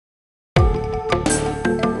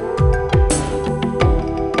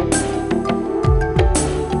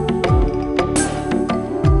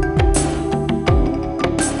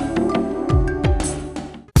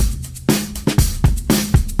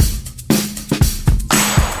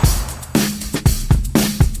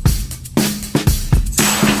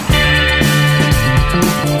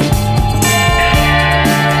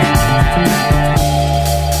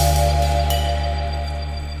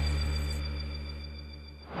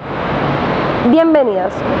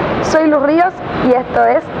Bienvenidos, soy Luz Ríos y esto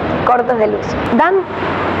es Cortes de Luz. Dane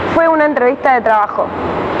fue a una entrevista de trabajo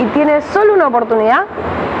y tiene solo una oportunidad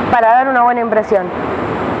para dar una buena impresión,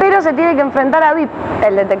 pero se tiene que enfrentar a debe,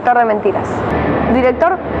 el detector de mentiras.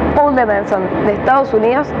 Director Paul de Emerson, de Estados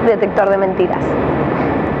Unidos, Detector de mentiras.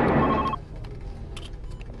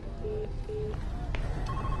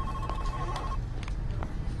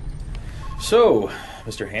 So,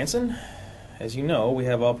 Mr. Hansen, as you know, we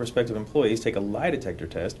have all prospective employees take a lie detector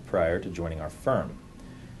test prior to joining our firm.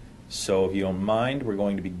 So, if you don't mind, we're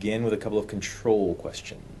going to begin with a couple of control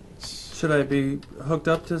questions. Should I be hooked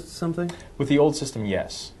up to something? With the old system,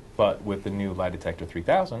 yes. But with the new lie detector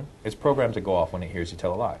 3000, it's programmed to go off when it hears you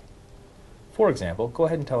tell a lie. For example, go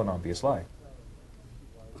ahead and tell an obvious lie.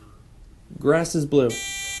 Grass is blue.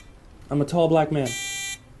 I'm a tall black man.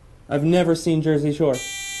 I've never seen Jersey Shore.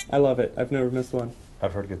 I love it. I've never missed one.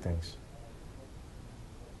 I've heard good things.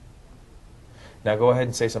 Now go ahead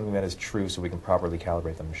and say something that is true so we can properly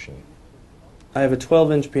calibrate the machine. I have a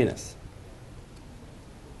 12-inch penis.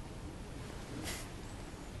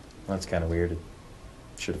 That's kind of weird. It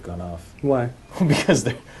should have gone off. Why? Because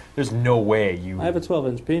there's no way you... I have a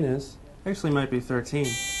 12-inch penis. Actually, might be 13.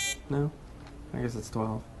 No? I guess it's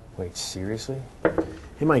 12. Wait, seriously?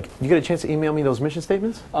 Hey, Mike, you get a chance to email me those mission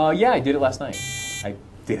statements? Yeah, I did it last night. I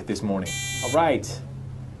did it this morning. All right.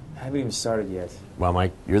 I haven't even started yet. Well,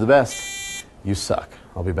 Mike, you're the best. You suck.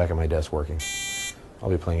 I'll be back at my desk working.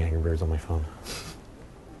 I'll be playing Angry Birds on my phone.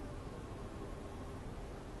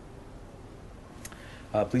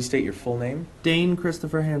 Please state your full name. Dane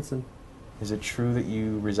Christopher Hansen. Is it true that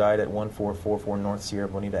you reside at 1444 North Sierra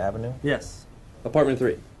Bonita Avenue? Yes. Apartment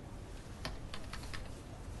 3.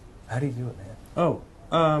 How do you do it, man? Oh,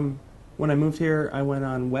 when I moved here, I went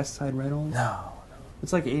on West Side Rentals. No.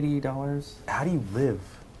 It's like $80. How do you live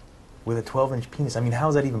with a 12-inch penis? I mean, how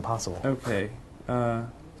is that even possible? Okay.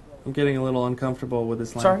 I'm getting a little uncomfortable with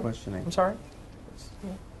this line of questioning. I'm sorry.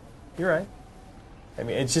 You're right. I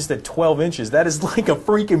mean, it's just that 12 inches, that is like a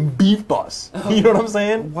freaking beef bus. You know what I'm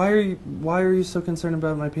saying? Why are you so concerned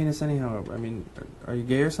about my penis anyhow? I mean, are you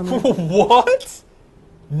gay or something? What?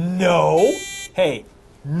 No. Hey,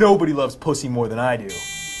 nobody loves pussy more than I do.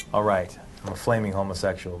 All right, I'm a flaming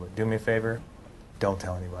homosexual, but do me a favor, don't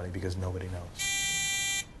tell anybody because nobody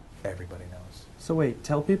knows. Everybody knows. So wait,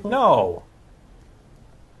 tell people? No.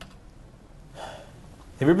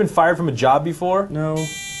 Have you ever been fired from a job before? No,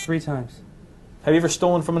 3 times. Have you ever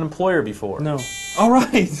stolen from an employer before? No. All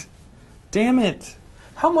right. Damn it.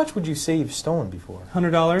 How much would you say you've stolen before? $100?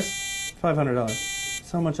 $500.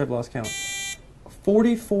 That's how much I've lost count.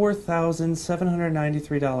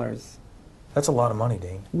 $44,793. That's a lot of money,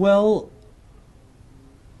 Dane. Well,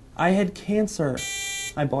 I had cancer.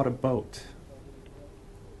 I bought a boat.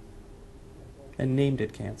 And named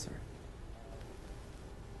it Cancer.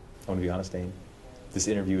 I want to be honest, Dane. This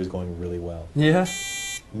interview is going really well. Yeah?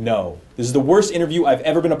 No. This is the worst interview I've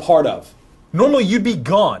ever been a part of. Normally you'd be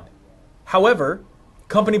gone. However,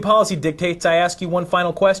 company policy dictates I ask you one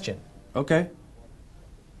final question. Okay.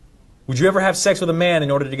 Would you ever have sex with a man in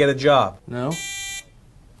order to get a job? No.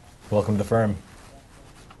 Welcome to the firm.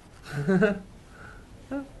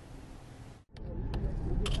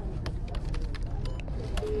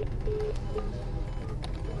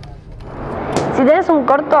 Si tenés un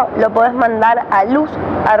corto, lo podés mandar a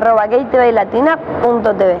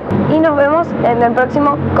luz@gaytvlatina.tv y nos vemos en el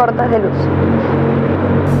próximo Cortes de Luz.